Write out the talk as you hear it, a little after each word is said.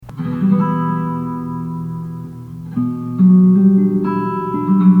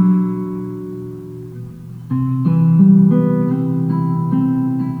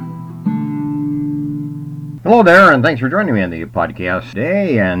Hello there, and thanks for joining me on the podcast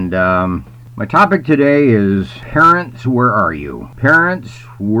today. And my topic today is Parents, Where Are You? Parents,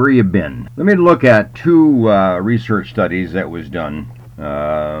 Where You Been? Let me look at two research studies that was done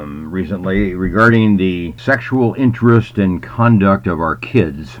recently regarding the sexual interest and conduct of our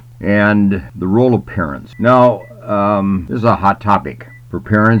kids and the role of parents. Now, this is a hot topic for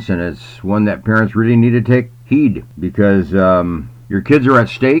parents, and it's one that parents really need to take heed because your kids are at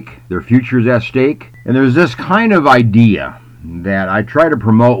stake, their future's at stake, and there's this kind of idea that I try to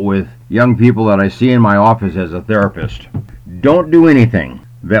promote with young people that I see in my office as a therapist. Don't do anything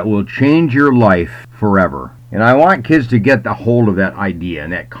that will change your life forever. And I want kids to get the hold of that idea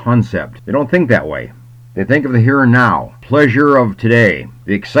and that concept. They don't think that way. They think of the here and now, pleasure of today,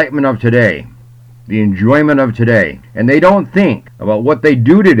 the excitement of today, the enjoyment of today. And they don't think about what they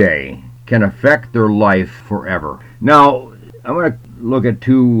do today can affect their life forever. Now, I'm going to look at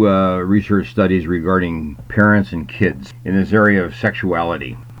two research studies regarding parents and kids in this area of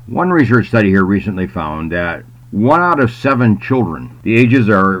sexuality. One research study here recently found that 1 out of 7 children, the ages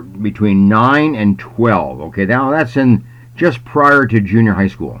are between 9 and 12. Okay, now that's in just prior to junior high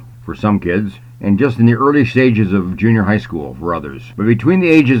school for some kids, and just in the early stages of junior high school for others. But between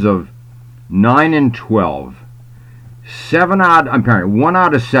the ages of 9 and 12, 1 out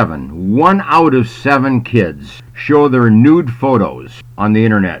of 7 kids show their nude photos on the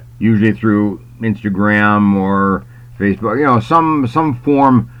internet, usually through Instagram or Facebook, some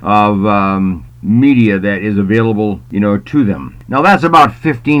form of media that is available, to them. Now that's about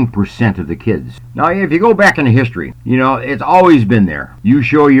 15% of the kids. Now if you go back into history, it's always been there. You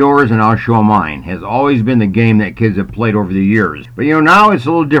show yours and I'll show mine. Has always been the game that kids have played over the years. But now it's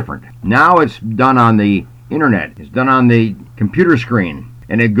a little different. Now it's done on the internet. It's done on the computer screen.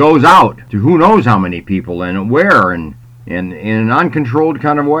 And it goes out to who knows how many people and where and in an uncontrolled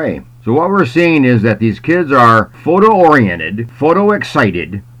kind of way. So what we're seeing is that these kids are photo-oriented,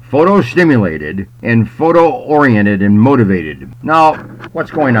 photo-excited, photo-stimulated, and photo-oriented and motivated. Now,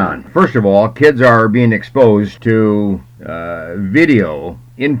 what's going on? First of all, kids are being exposed to video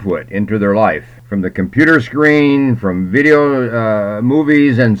input into their life from the computer screen, from video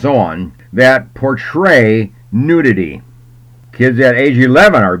movies, and so on that portray nudity. Kids at age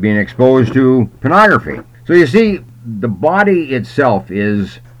 11 are being exposed to pornography. So you see, the body itself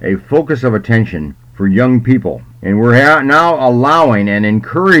is a focus of attention for young people. And we're now allowing and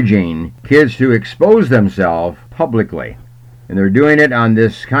encouraging kids to expose themselves publicly. And they're doing it on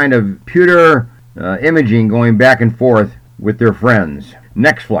this kind of computer imaging going back and forth with their friends.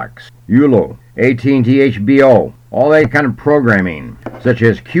 Netflix, Hulu, AT&T HBO, all that kind of programming, such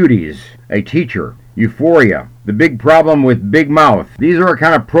as Cuties, A Teacher, Euphoria, The Big Problem with Big Mouth. These are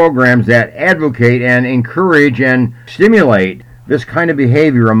kind of programs that advocate and encourage and stimulate this kind of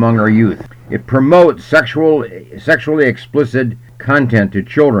behavior among our youth. It promotes sexually explicit content to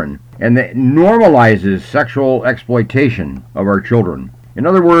children, and that normalizes sexual exploitation of our children. In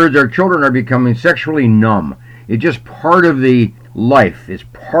other words, our children are becoming sexually numb. It's just part of the life. It's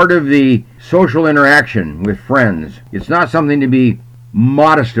part of the social interaction with friends. It's not something to be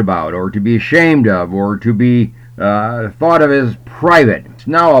modest about or to be ashamed of or to be thought of as private. It's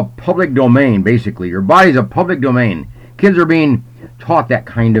now a public domain, basically. Your body's a public domain. Kids are being taught that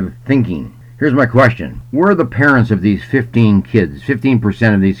kind of thinking. Here's my question. Where are the parents of these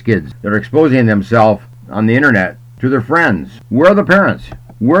 15% of these kids that are exposing themselves on the internet to their friends? Where are the parents?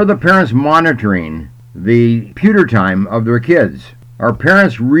 Where are the parents monitoring the computer time of their kids? Are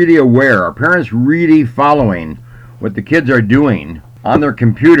parents really aware? Are parents really following what the kids are doing on their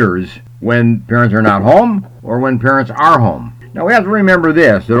computers when parents are not home or when parents are home? Now we have to remember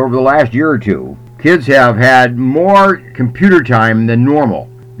this, that over the last year or two, kids have had more computer time than normal.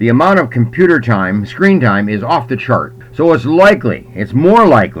 The amount of computer time, screen time, is off the chart. So it's more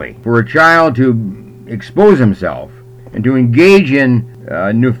likely for a child to expose himself and to engage in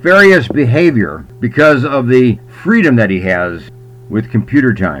nefarious behavior because of the freedom that he has with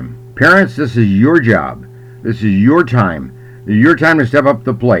computer time. Parents, this is your job. This is your time. This is your time to step up to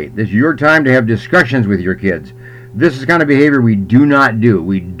the plate. This is your time to have discussions with your kids. This is the kind of behavior we do not do.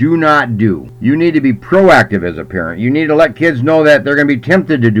 We do not do. You need to be proactive as a parent. You need to let kids know that they're going to be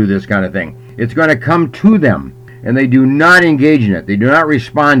tempted to do this kind of thing. It's going to come to them, and they do not engage in it. They do not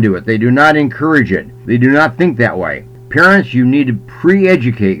respond to it. They do not encourage it. They do not think that way. Parents, you need to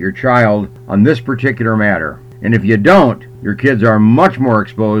pre-educate your child on this particular matter. And if you don't, your kids are much more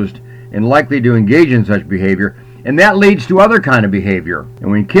exposed and likely to engage in such behavior, and that leads to other kind of behavior. And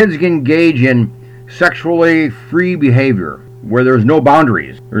when kids engage in sexually free behavior, where there's no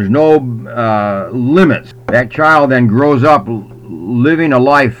boundaries, there's no limits, that child then grows up living a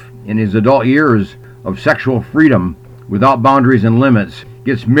life in his adult years of sexual freedom without boundaries and limits,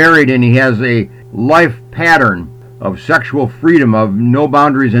 gets married and he has a life pattern of sexual freedom, of no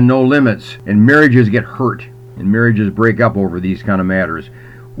boundaries and no limits, and marriages get hurt and marriages break up over these kind of matters.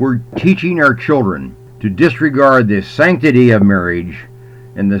 We're teaching our children to disregard the sanctity of marriage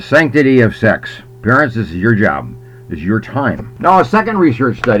and the sanctity of sex. Parents, this is your job. This is your time. Now, a second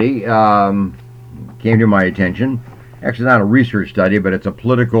research study came to my attention. Actually, not a research study, but it's a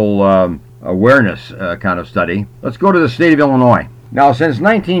political awareness kind of study. Let's go to the state of Illinois. Now, since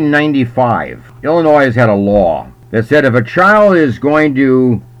 1995, Illinois has had a law that said if a child is going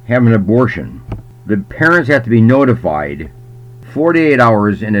to have an abortion, the parents have to be notified 48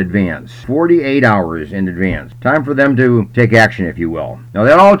 hours in advance. 48 hours in advance. Time for them to take action, if you will. Now,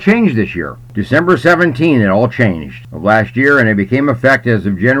 that all changed this year. December 17, it all changed of last year, and it became effective as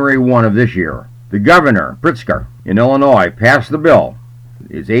of January 1 of this year. The governor, Pritzker, in Illinois, passed the bill.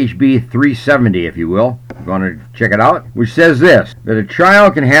 It's HB 370, if you will. You're going to check it out. Which says this, that a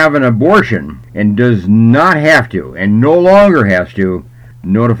child can have an abortion and does not have to, and no longer has to,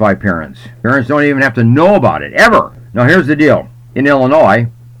 notify parents. Parents don't even have to know about it, ever. Now, here's the deal. In Illinois,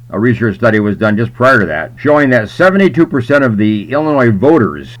 a research study was done just prior to that, showing that 72% of the Illinois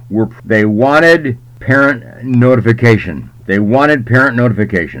voters they wanted parent notification. They wanted parent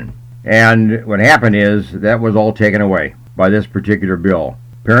notification. And what happened is that was all taken away by this particular bill.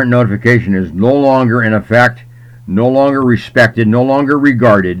 Parent notification is no longer in effect, no longer respected, no longer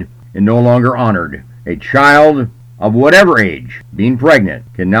regarded, and no longer honored. A child of whatever age, being pregnant,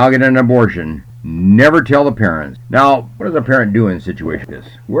 can now get an abortion. Never tell the parents. Now, what does a parent do in a situation like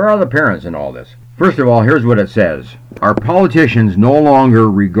this? Where are the parents in all this? First of all, here's what it says. Our politicians no longer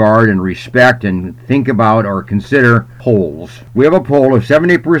regard and respect and think about or consider polls. We have a poll of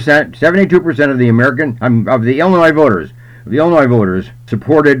 72% of the Illinois voters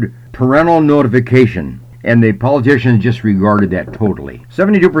supported parental notification, and the politicians just disregarded that totally.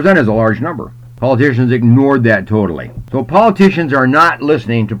 72% is a large number. Politicians ignored that totally. So politicians are not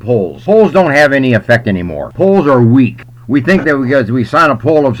listening to polls. Polls don't have any effect anymore. Polls are weak. We think that because we sign a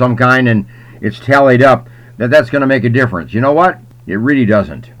poll of some kind and it's tallied up, that's going to make a difference. You know what? It really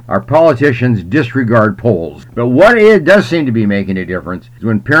doesn't. Our politicians disregard polls. But what it does seem to be making a difference is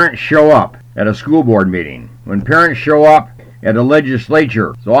when parents show up at a school board meeting, when parents show up at a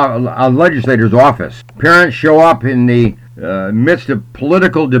legislator's office, parents show up in the midst of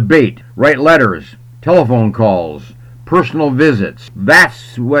political debate, write letters, telephone calls, personal visits.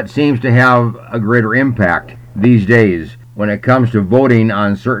 That's what seems to have a greater impact these days when it comes to voting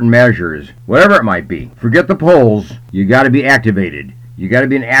on certain measures, whatever it might be. Forget the polls. You got to be activated. You got to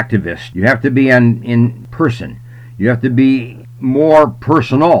be an activist. You have to be in person. You have to be more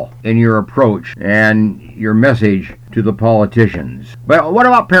personal in your approach and your message to the politicians. But what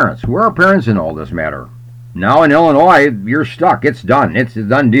about parents? Where are parents in all this matter? Now in Illinois, you're stuck. It's done. It's a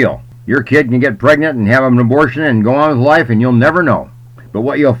done deal. Your kid can get pregnant and have an abortion and go on with life, and you'll never know. But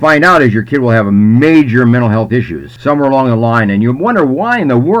what you'll find out is your kid will have major mental health issues somewhere along the line, and you wonder why in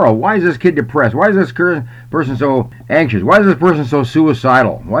the world. Why is this kid depressed? Why is this person so anxious? Why is this person so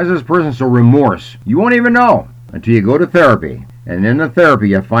suicidal? Why is this person so remorse? You won't even know until you go to therapy. And in the therapy,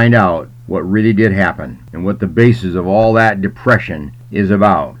 you find out what really did happen and what the basis of all that depression is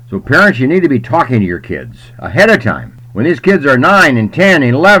about. So parents, you need to be talking to your kids ahead of time. When these kids are 9 and 10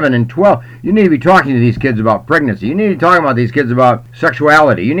 and 11 and 12, you need to be talking to these kids about pregnancy. You need to be talking about these kids about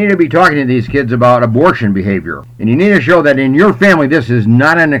sexuality. You need to be talking to these kids about abortion behavior. And you need to show that in your family, this is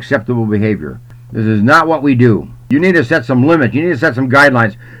not an acceptable behavior. This is not what we do. You need to set some limits. You need to set some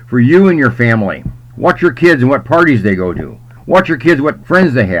guidelines for you and your family. Watch your kids and what parties they go to. Watch your kids what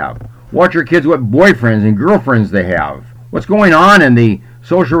friends they have. Watch your kids what boyfriends and girlfriends they have. What's going on in the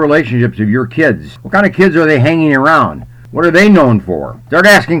social relationships of your kids? What kind of kids are they hanging around? What are they known for? Start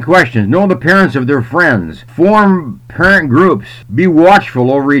asking questions. Know the parents of their friends. Form parent groups. Be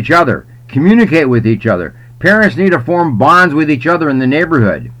watchful over each other. Communicate with each other. Parents need to form bonds with each other in the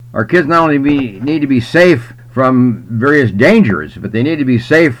neighborhood. Our kids not only need to be safe from various dangers, but they need to be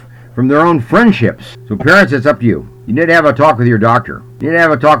safe from their own friendships. So parents, it's up to you. You need to have a talk with your doctor. You need to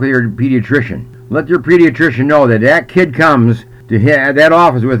have a talk with your pediatrician. Let your pediatrician know that that kid comes to that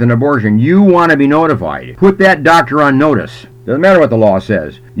office with an abortion. You want to be notified. Put that doctor on notice. Doesn't matter what the law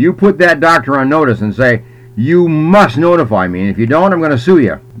says. You put that doctor on notice and say, you must notify me, and if you don't, I'm going to sue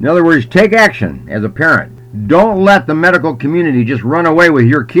you. In other words, take action as a parent. Don't let the medical community just run away with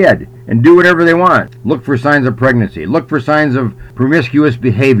your kid and do whatever they want. Look for signs of pregnancy. Look for signs of promiscuous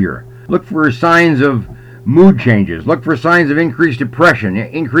behavior. Look for signs of mood changes. Look for signs of increased depression,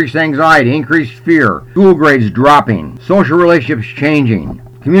 increased anxiety, increased fear, school grades dropping, social relationships changing.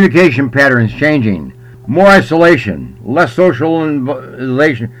 Communication patterns changing. More isolation, less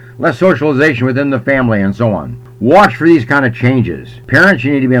socialization within the family, and so on. Watch for these kind of changes. Parents,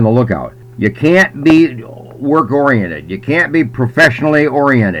 you need to be on the lookout. You can't be work-oriented. You can't be professionally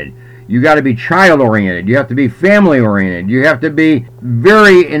oriented. You got to be child-oriented. You have to be family-oriented. You have to be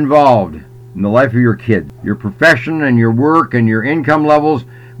very involved in the life of your kids. Your profession and your work and your income levels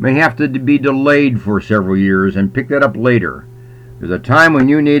may have to be delayed for several years and pick that up later. There's a time when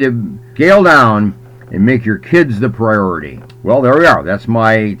you need to scale down and make your kids the priority. Well, there we are. That's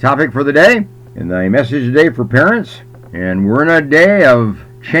my topic for the day and the message today for parents. And we're in a day of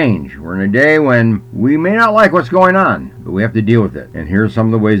change. We're in a day when we may not like what's going on, but we have to deal with it. And here's some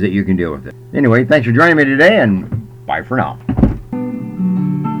of the ways that you can deal with it. Anyway, thanks for joining me today, and bye for now.